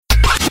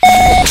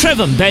Trev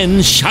and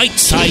Ben's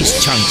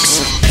Shite-Sized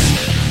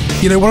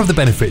Chunks. You know, one of the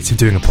benefits of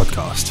doing a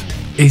podcast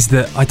is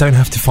that I don't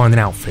have to find an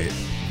outfit.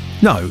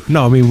 No,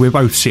 I mean, we're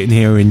both sitting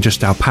here in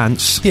just our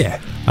pants.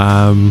 Yeah.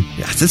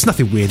 There's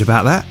nothing weird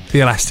about that. The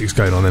elastic's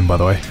going on then, by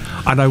the way.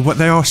 I know, what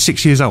they are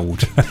 6 years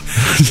old.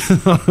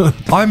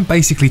 I'm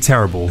basically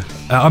terrible.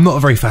 I'm not a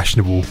very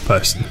fashionable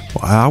person.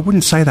 Well, I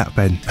wouldn't say that,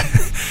 Ben.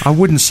 I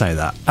wouldn't say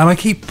that. And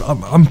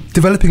I'm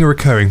developing a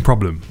recurring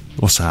problem.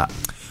 What's that?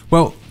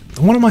 Well,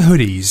 one of my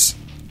hoodies,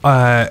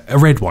 a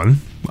red one.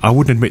 I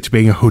wouldn't admit to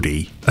being a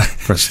hoodie,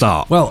 for a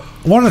start. Well,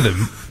 one of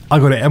them, I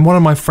got it, and one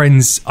of my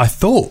friends, I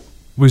thought,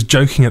 was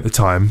joking at the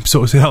time,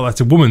 sort of said, oh,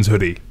 that's a woman's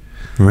hoodie.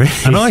 Really?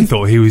 And I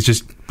thought he was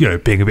just,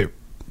 being a bit,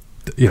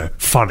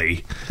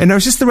 funny. And now,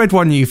 is this the red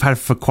one you've had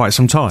for quite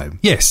some time?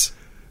 Yes.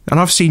 And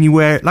I've seen you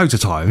wear it loads of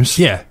times.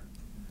 Yeah.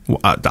 Well,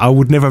 I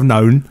would never have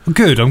known.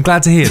 Good, I'm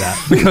glad to hear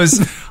that. Because,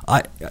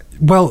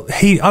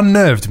 he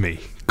unnerved me.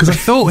 Because I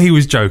thought he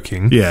was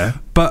joking. Yeah.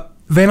 But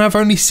then I've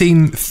only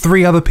seen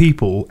 3 other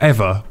people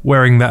ever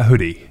wearing that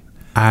hoodie.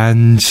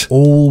 And?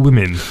 All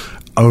women.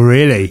 Oh,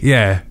 really?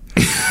 Yeah.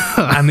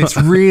 And it's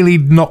really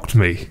knocked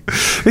me.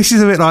 This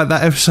is a bit like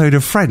that episode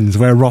of Friends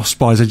where Ross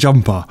buys a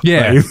jumper.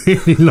 Yeah. That he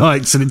really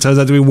likes, and it turns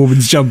out to be a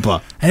woman's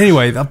jumper.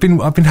 Anyway, I've been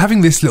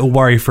having this little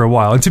worry for a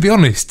while, and to be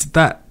honest,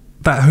 that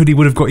hoodie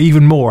would have got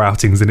even more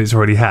outings than it's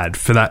already had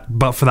for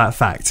that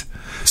fact.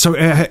 So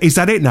is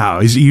that it now?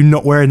 Is you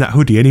not wearing that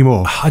hoodie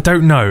anymore? I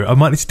don't know. I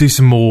might need to do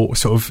some more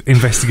sort of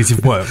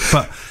investigative work.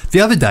 But the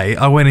other day,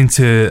 I went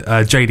into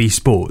JD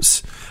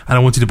Sports and I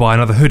wanted to buy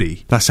another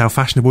hoodie. That's how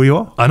fashionable you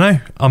are. I know.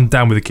 I'm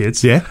down with the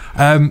kids. Yeah.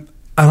 And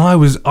I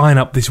was eyeing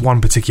up this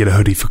one particular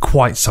hoodie for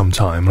quite some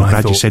time. I'm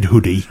glad you said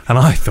hoodie. And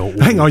I thought...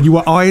 Hang on, you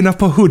were eyeing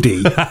up a hoodie?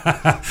 And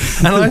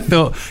I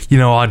thought,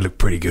 I'd look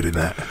pretty good in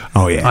that.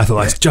 Oh, yeah. I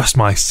thought, that's just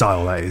my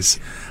style, that is.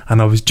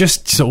 And I was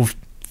just sort of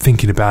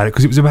thinking about it,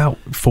 because it was about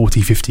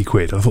 40, 50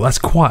 quid. I thought, that's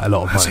quite a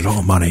lot of money. That's a lot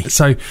of money.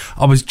 So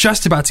I was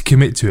just about to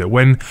commit to it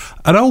when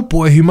an old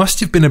boy who must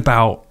have been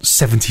about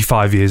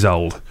 75 years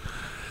old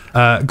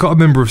got a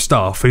member of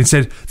staff and he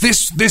said,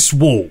 this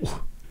wall.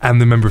 And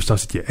the member of staff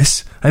said,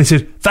 yes. And he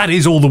said, that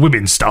is all the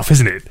women's stuff,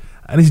 isn't it?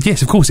 And he said,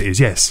 yes, of course it is,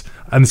 yes.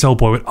 And this old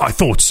boy went, I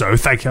thought so,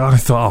 thank you. And I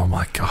thought, oh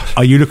my God.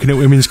 Are you looking at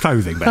women's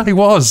clothing, Ben? He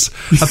was,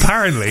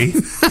 apparently.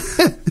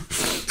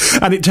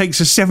 And it takes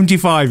a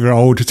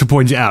 75-year-old to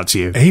point it out to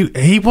you.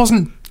 He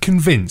wasn't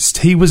convinced.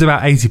 He was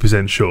about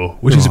 80% sure,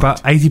 which is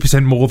about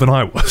 80% more than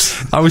I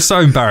was. I was so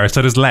embarrassed,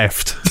 I just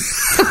left.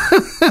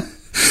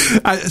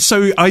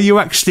 So are you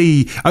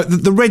actually...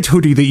 the red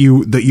hoodie that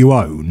you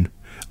own,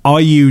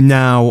 are you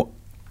now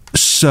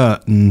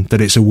certain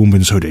that it's a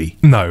woman's hoodie?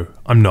 No,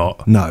 I'm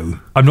not. No.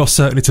 I'm not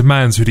certain it's a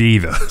man's hoodie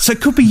either. So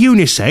it could be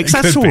unisex.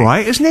 That's all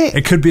right, isn't it?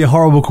 It could be a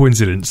horrible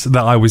coincidence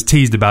that I was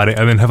teased about it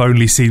and then have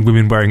only seen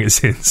women wearing it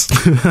since.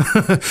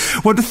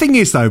 Well, the thing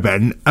is, though,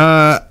 Ben,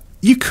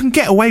 you can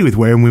get away with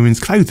wearing women's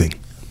clothing.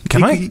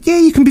 Can I? Yeah,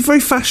 you can be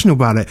very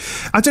fashionable about it.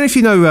 I don't know if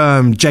you know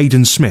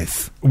Jaden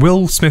Smith.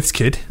 Will Smith's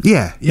kid?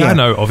 Yeah. I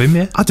know of him,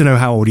 yeah. I don't know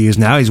how old he is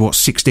now. He's,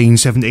 16,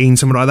 17,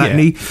 something like that.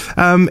 Yeah.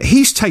 And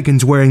he's taken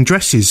to wearing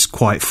dresses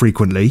quite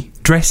frequently.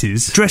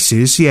 Dresses?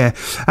 Dresses, yeah.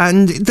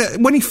 And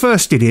when he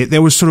first did it,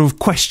 there was sort of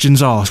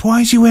questions asked. Why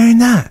is he wearing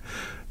that?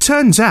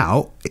 Turns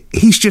out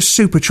he's just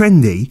super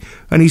trendy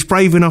and he's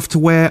brave enough to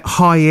wear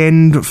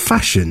high-end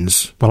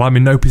fashions. Well, I'm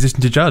in no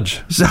position to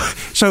judge.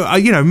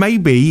 So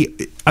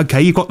maybe,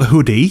 okay, you've got the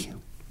hoodie.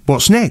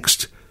 What's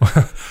next?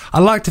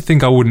 I like to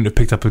think I wouldn't have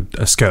picked up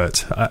a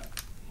skirt.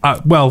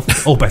 Well,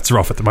 all bets are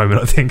off at the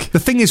moment, I think. The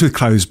thing is with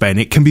clothes, Ben,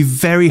 it can be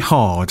very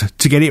hard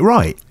to get it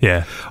right.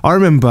 Yeah. I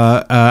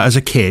remember as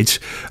a kid,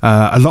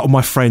 a lot of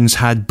my friends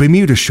had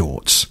Bermuda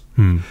shorts.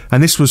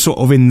 And this was sort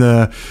of in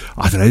the,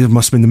 I don't know, it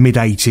must have been the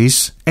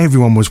mid-80s.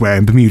 Everyone was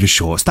wearing Bermuda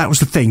shorts. That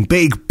was the thing.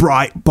 Big,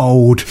 bright,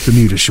 bold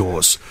Bermuda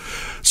shorts.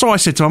 So I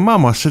said to my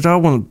mum, I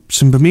want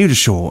some Bermuda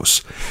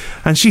shorts.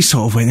 And she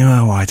sort of went,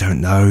 oh, I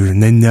don't know.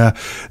 And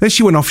then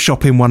she went off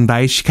shopping one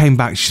day. She came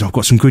back. She said, I've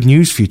got some good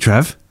news for you,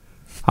 Trev.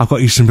 I've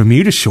got you some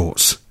Bermuda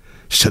shorts.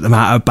 She took them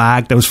out of her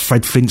bag. There was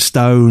Fred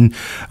Flintstone.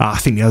 I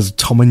think there was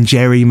Tom and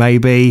Jerry,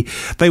 maybe.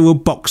 They were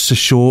boxer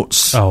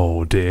shorts.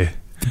 Oh, dear.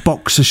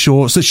 Boxer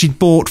shorts that she'd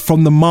bought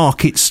from the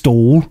market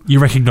stall. You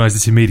recognised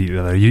this immediately,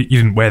 though. You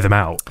didn't wear them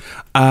out.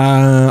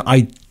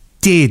 I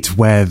did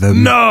wear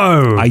them.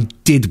 No! I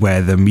did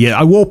wear them, yeah.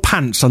 I wore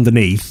pants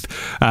underneath.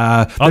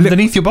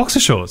 Underneath your boxer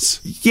shorts?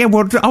 Yeah,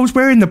 well, I was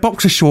wearing the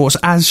boxer shorts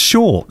as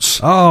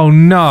shorts. Oh,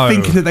 no.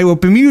 Thinking that they were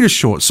Bermuda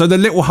shorts. So the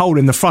little hole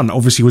in the front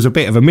obviously was a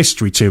bit of a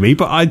mystery to me,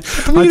 but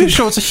Bermuda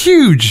shorts are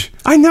huge.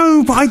 I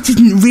know, but I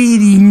didn't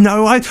really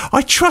know.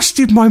 I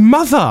trusted my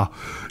mother.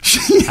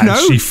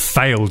 She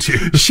failed you.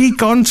 She'd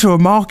gone to a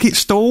market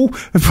stall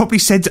and probably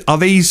said, are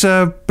these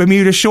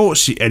Bermuda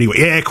shorts? Anyway,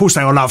 yeah, of course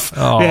they are, love.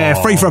 Oh. Yeah,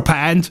 free for a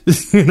pound.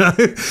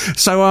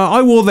 So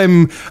I wore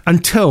them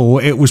until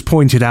it was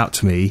pointed out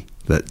to me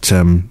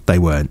that they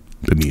weren't.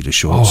 Bermuda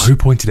shorts. Oh, who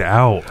pointed it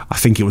out? I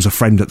think it was a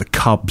friend at the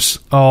Cubs.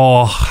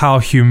 Oh, how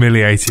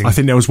humiliating. I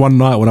think there was one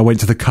night when I went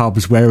to the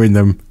Cubs wearing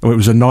them. It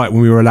was a night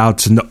when we were allowed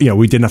to,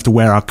 we didn't have to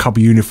wear our Cub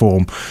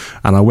uniform.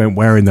 And I went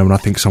wearing them, and I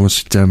think someone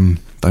said,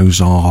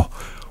 those are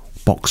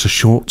boxer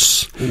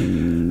shorts.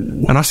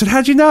 Ooh. And I said,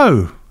 how do you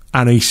know?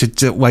 And he said,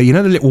 well,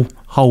 the little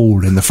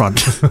hole in the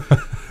front.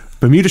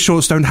 Bermuda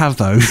shorts don't have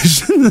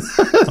those.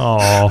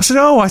 Oh. I said,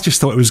 I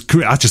just thought it was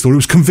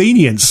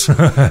convenience.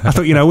 I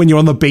thought, when you're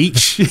on the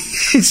beach,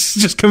 it's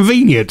just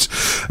convenient.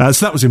 So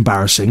that was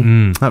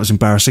embarrassing. That was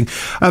embarrassing.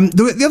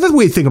 The other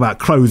weird thing about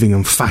clothing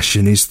and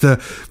fashion is the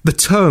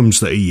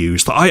terms that are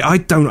used that I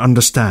don't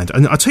understand.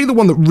 And I'll tell you the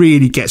one that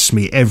really gets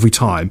me every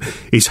time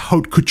is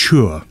haute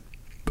couture.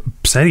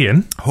 Say it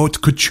again.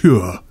 Haute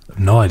couture.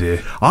 No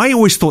idea. I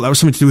always thought that was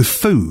something to do with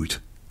food.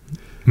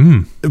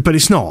 But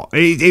it's not.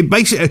 It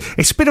basically,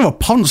 it's a bit of a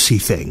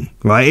Ponzi thing,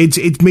 right?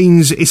 It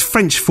means, it's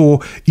French for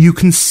you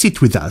can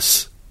sit with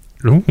us.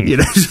 Ooh.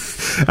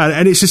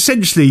 And it's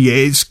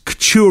essentially,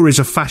 couture is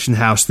a fashion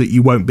house that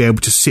you won't be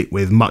able to sit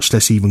with, much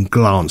less even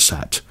glance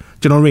at.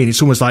 Do you know what I mean?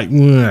 It's almost like,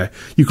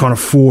 you can't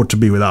afford to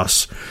be with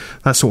us.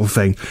 That sort of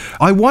thing.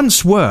 I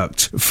once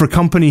worked for a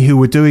company who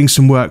were doing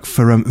some work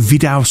for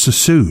Vidal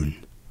Sassoon.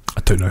 I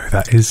don't know who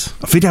that is.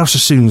 Vidal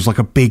Sassoon was like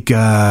a big,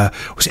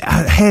 was it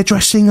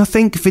hairdressing, I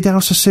think?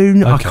 Vidal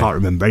Sassoon? Okay. I can't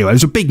remember. Anyway, it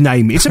was a big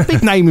name. It's a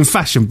big name in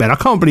fashion, Ben. I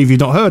can't believe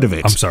you've not heard of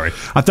it. I'm sorry.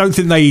 I don't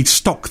think they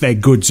stock their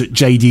goods at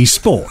JD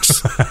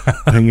Sports,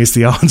 I think is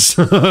the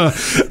answer.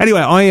 Anyway,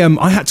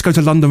 I had to go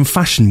to London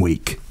Fashion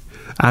Week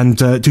and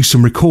do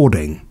some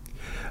recording.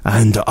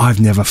 And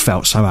I've never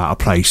felt so out of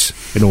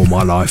place in all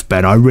my life,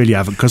 Ben. I really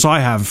haven't, because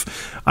I have,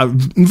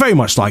 very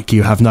much like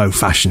you, have no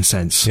fashion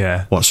sense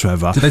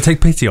whatsoever. Did they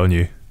take pity on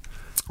you?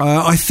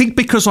 I think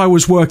because I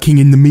was working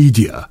in the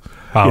media,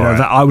 right.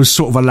 that I was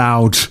sort of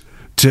allowed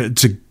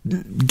to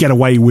get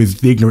away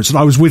with the ignorance, and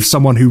I was with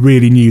someone who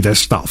really knew their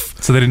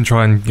stuff. So they didn't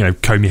try and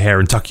comb your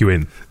hair and tuck you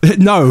in?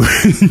 No,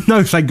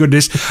 thank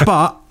goodness.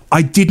 But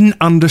I didn't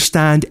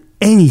understand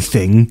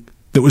anything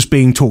that was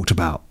being talked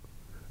about.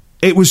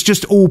 It was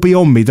just all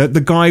beyond me.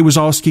 The guy was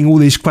asking all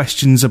these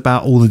questions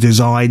about all the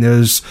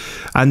designers.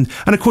 And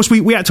of course,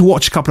 we had to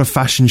watch a couple of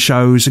fashion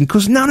shows, and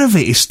because none of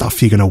it is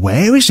stuff you're going to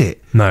wear, is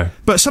it? No.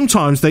 But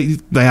sometimes they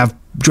have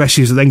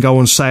dresses that then go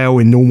on sale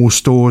in normal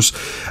stores,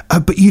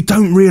 but you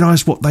don't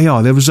realise what they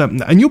are. There was,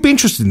 and you'll be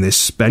interested in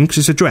this, Ben, because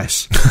it's a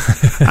dress.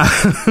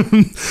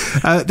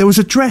 There was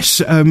a dress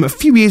a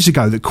few years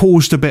ago that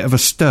caused a bit of a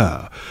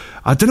stir.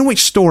 I don't know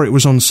which store it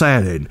was on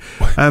sale in.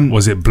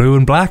 Was it blue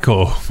and black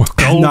or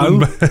gold? No,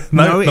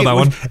 not that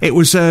one. It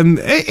was.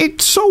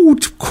 It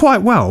sold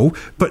quite well,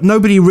 but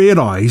nobody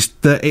realised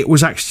that it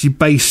was actually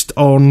based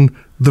on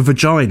the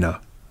vagina.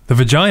 The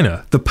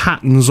vagina. The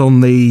patterns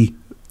on the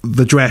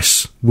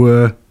dress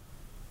were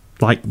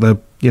like the.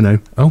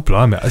 Oh,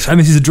 blimey. And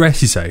this is a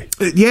dress, you say?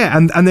 Yeah,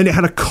 and then it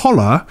had a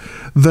collar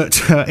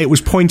that it was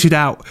pointed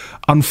out,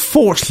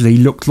 unfortunately,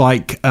 looked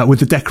like,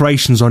 with the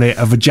decorations on it,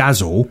 of a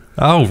jazzle.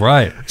 Oh,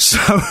 right. So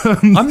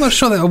I'm not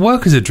sure that would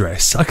work as a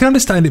dress. I can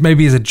understand it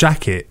maybe as a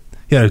jacket.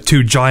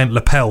 Two giant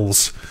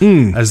lapels.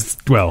 As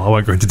well, I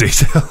won't go into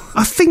detail.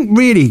 I think,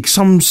 really,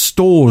 some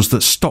stores that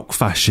stock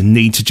fashion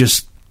need to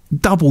just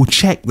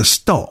double-check the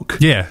stock.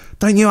 Yeah.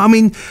 Don't you? I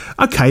mean,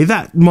 okay,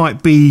 that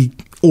might be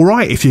all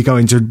right if you're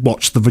going to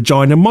watch the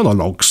Vagina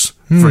Monologues,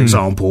 for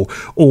example,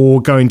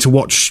 or going to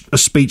watch a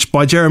speech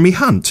by Jeremy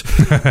Hunt.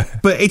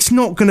 But it's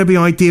not going to be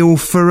ideal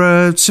for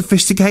a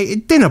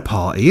sophisticated dinner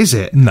party, is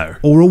it? No.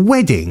 Or a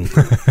wedding.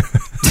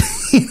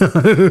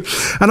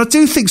 And I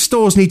do think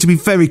stores need to be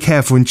very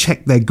careful and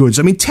check their goods.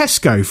 I mean,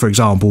 Tesco, for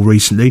example,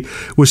 recently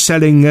was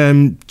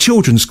selling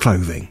children's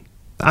clothing,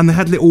 and they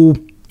had little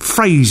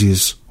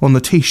phrases on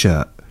the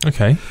T-shirt.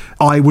 Okay.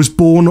 I was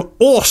born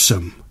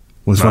awesome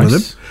was one of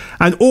them.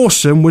 And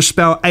awesome was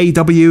spelled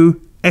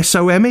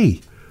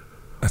AWSOME.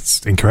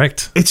 That's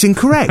incorrect. It's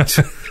incorrect.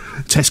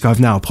 Tesco have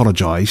now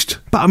apologised.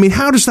 But, I mean,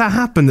 how does that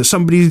happen that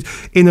somebody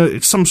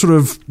in some sort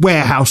of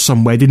warehouse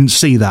somewhere didn't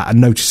see that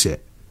and notice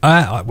it?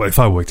 Well, if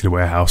I worked in a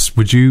warehouse,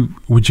 would you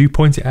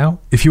point it out?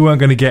 If you weren't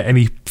going to get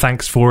any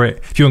thanks for it,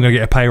 if you weren't going to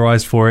get a pay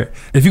rise for it,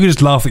 if you could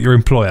just laugh at your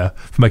employer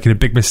for making a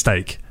big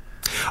mistake.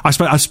 I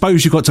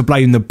suppose you've got to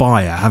blame the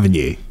buyer, haven't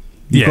you?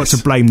 You've got to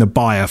blame the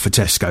buyer for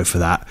Tesco for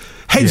that.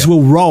 Heads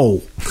will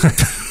roll.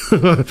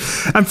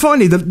 And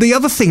finally, the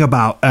other thing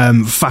about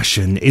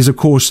fashion is, of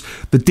course,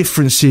 the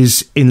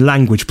differences in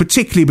language,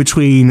 particularly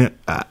between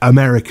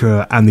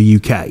America and the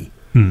UK.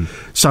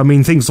 So, I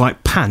mean, things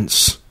like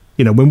pants.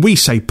 When we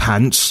say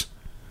pants,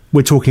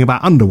 we're talking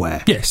about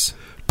underwear. Yes.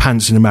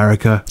 Pants in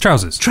America.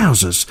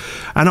 Trousers.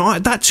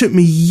 And that took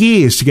me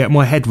years to get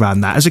my head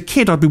around that. As a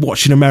kid, I'd be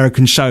watching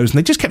American shows and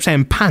they just kept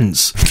saying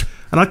pants.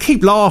 And I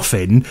keep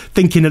laughing,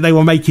 thinking that they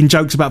were making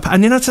jokes about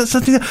pants.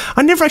 And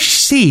I never actually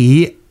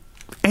see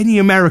any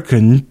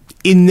American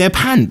in their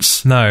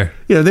pants. No.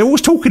 They're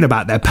always talking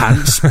about their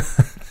pants.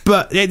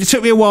 But it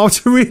took me a while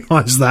to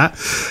realise that.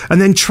 And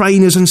then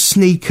trainers and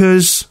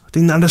sneakers. I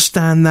didn't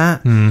understand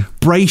that.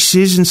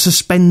 Braces and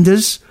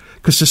suspenders.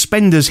 because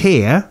suspenders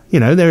here,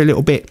 they're a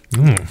little bit,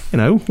 makes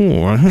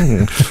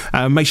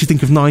you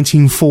think of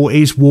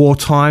 1940s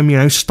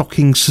wartime,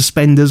 stocking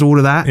suspenders, all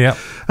of that. Yeah.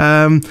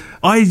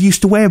 I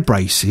used to wear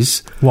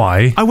braces.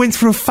 Why? I went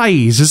through a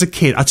phase as a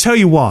kid. I tell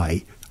you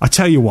why.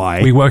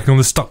 Were you working on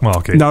the stock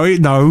market? No.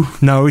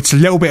 It's a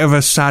little bit of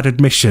a sad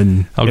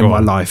admission in my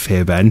life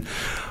here, Ben.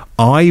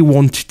 I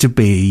wanted to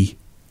be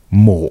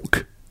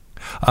Mork.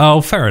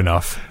 Oh, fair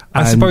enough.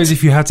 I suppose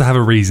if you had to have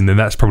a reason, then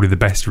that's probably the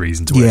best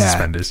reason to wear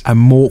suspenders. And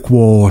Mork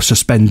wore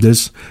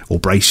suspenders or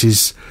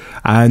braces.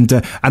 And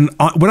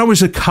when I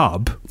was a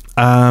cub,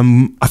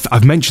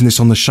 I've mentioned this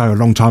on the show a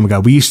long time ago,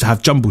 we used to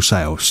have jumble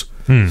sales.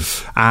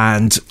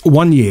 And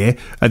one year,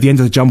 at the end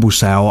of the jumble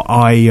sale,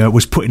 I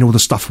was putting all the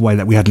stuff away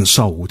that we hadn't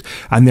sold.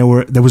 And there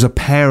was a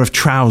pair of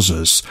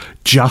trousers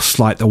just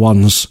like the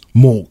ones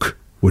Mork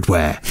would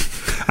wear.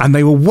 And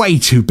they were way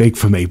too big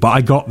for me, but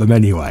I got them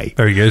anyway.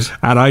 Very good.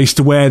 And I used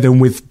to wear them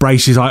with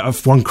braces.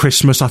 One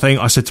Christmas, I think,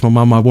 I said to my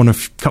mum, I want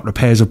a couple of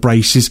pairs of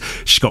braces.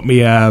 She got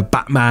me a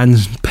Batman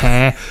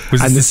pair.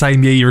 Was this the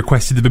same year you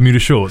requested the Bermuda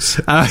shorts?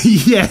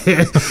 Yeah.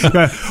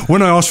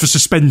 When I asked for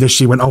suspenders,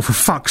 she went, oh, for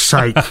fuck's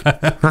sake.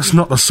 That's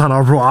not the son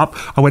I brought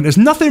up. I went, there's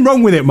nothing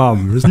wrong with it,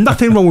 Mum. There's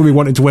nothing wrong with me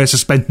wanting to wear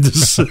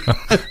suspenders.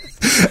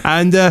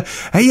 And and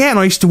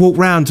I used to walk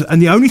round,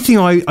 and the only thing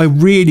I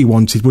really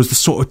wanted was the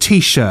sort of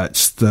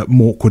T-shirts that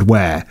Mork would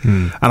wear,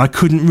 and I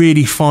couldn't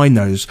really find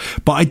those.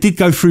 But I did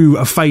go through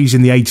a phase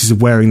in the 80s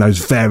of wearing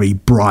those very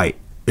bright,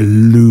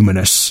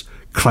 luminous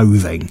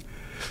clothing,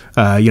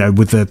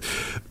 with the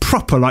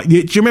proper, like, do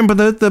you remember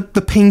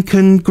the pink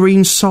and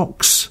green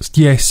socks?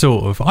 Yeah,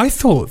 sort of. I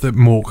thought that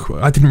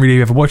Mork, I didn't really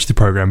ever watch the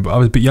programme, but I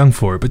was a bit young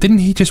for it, but didn't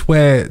he just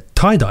wear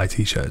tie-dye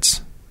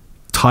T-shirts?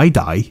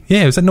 Tie-dye?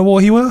 Yeah, was that not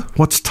what he wore?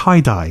 What's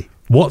tie-dye?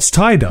 What's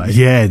tie-dye?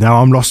 Yeah, no,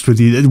 I'm lost with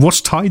you.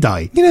 What's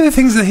tie-dye? You know the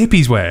things that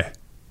hippies wear?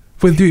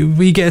 Where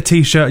you get a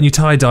T-shirt and you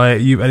tie-dye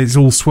it, and it's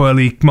all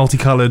swirly,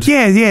 multicoloured.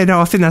 Yeah,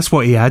 no, I think that's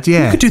what he had,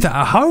 yeah. You could do that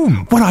at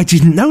home. Well, I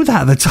didn't know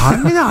that at the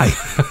time, did I?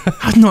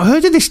 I'd not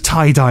heard of this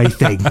tie-dye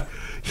thing.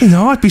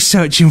 I'd be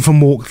searching for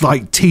more,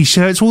 like,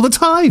 T-shirts all the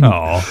time.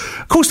 Oh.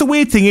 Of course, the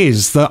weird thing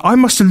is that I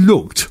must have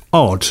looked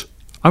odd.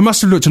 I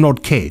must have looked an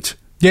odd kid.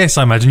 Yes,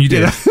 I imagine you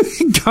did.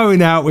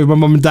 Going out with my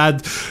mum and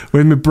dad,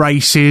 with my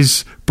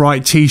braces,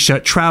 bright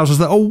T-shirt, trousers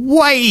that are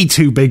way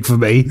too big for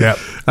me,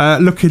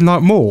 looking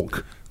like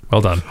Mork.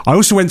 Well done. I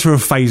also went through a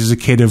phase as a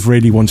kid of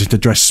really wanting to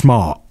dress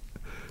smart.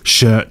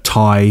 Shirt,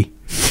 tie,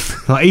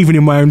 like even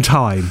in my own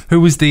time.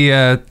 Who was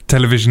the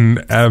television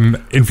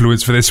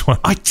influence for this one?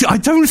 I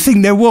don't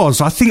think there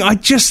was. I think I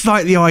just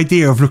like the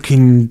idea of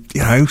looking,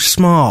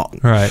 smart.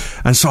 Right.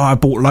 And so I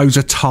bought loads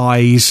of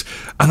ties.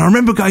 And I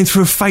remember going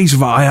through a phase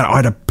of it. I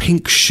had a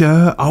pink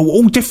shirt,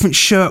 all different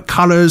shirt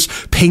colours,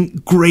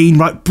 pink, green,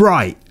 like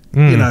bright.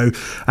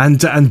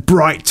 And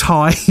bright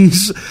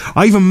ties.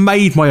 I even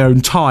made my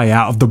own tie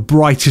out of the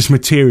brightest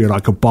material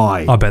I could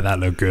buy. I bet that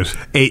looked good.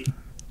 It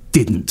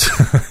didn't.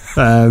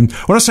 When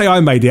I say I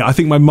made it, I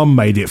think my mum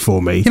made it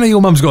for me.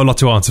 Your mum's got a lot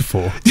to answer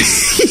for.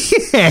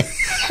 Yeah.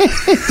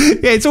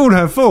 Yeah, it's all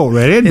her fault,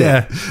 really, isn't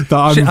it?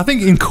 That I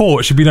think in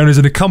court she'd be known as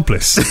an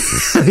accomplice.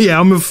 Yeah,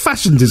 I'm a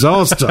fashion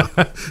disaster.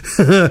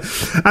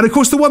 And of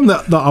course, the one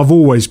that I've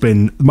always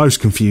been most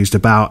confused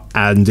about,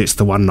 and it's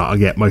the one that I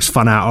get most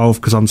fun out of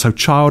because I'm so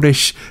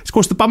childish, it's of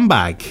course the bum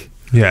bag.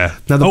 Yeah.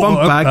 Now the bum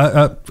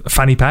bag,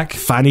 fanny pack.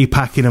 Fanny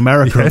pack in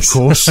America, yes. Of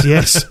course.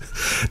 Yes.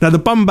 Now the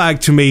bum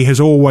bag to me has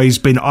always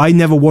been. I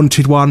never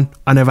wanted one.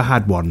 I never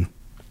had one.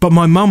 But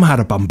my mum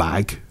had a bum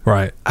bag.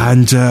 Right.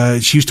 And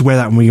she used to wear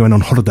that when we went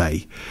on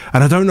holiday.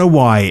 And I don't know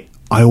why.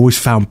 I always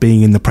found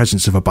being in the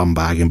presence of a bum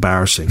bag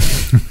embarrassing.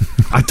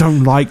 I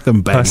don't like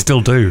them, Ben. I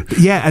still do.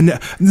 Yeah, and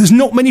there's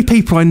not many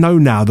people I know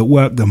now that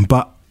work them,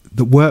 but.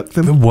 You've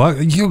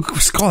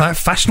got that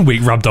Fashion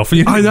Week rubbed off.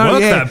 You I know,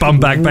 work that bum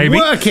bag, baby.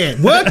 Work it.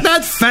 Work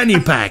that fanny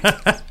pack.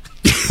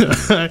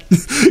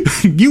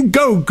 You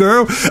go,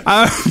 girl.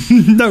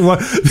 No,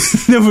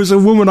 there was a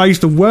woman I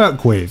used to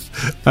work with,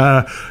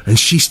 and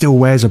she still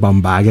wears a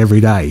bum bag every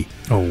day.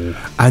 Oh,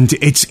 and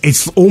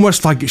it's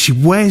almost like she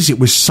wears it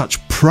with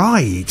such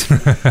pride.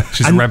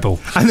 She's a rebel.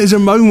 And there's a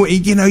moment,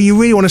 you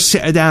really want to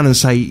sit her down and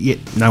say, yeah,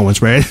 no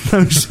one's wearing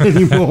those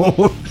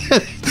anymore.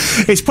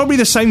 It's probably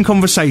the same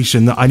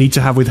conversation that I need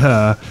to have with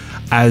her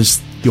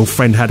as your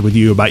friend had with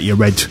you about your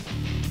red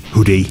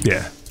hoodie.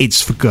 Yeah.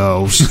 It's for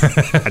girls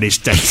and it's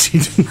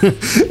dated.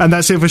 And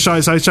that's it for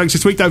Shite Size Chunks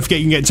this week. Don't forget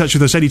you can get in touch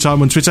with us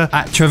anytime on Twitter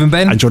at Trev and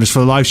Ben, and join us for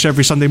the live show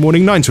every Sunday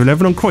morning 9 to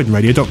 11 on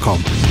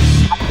CroydonRadio.com.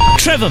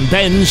 Trev and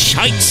Ben's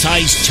Shite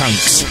Size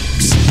Chunks.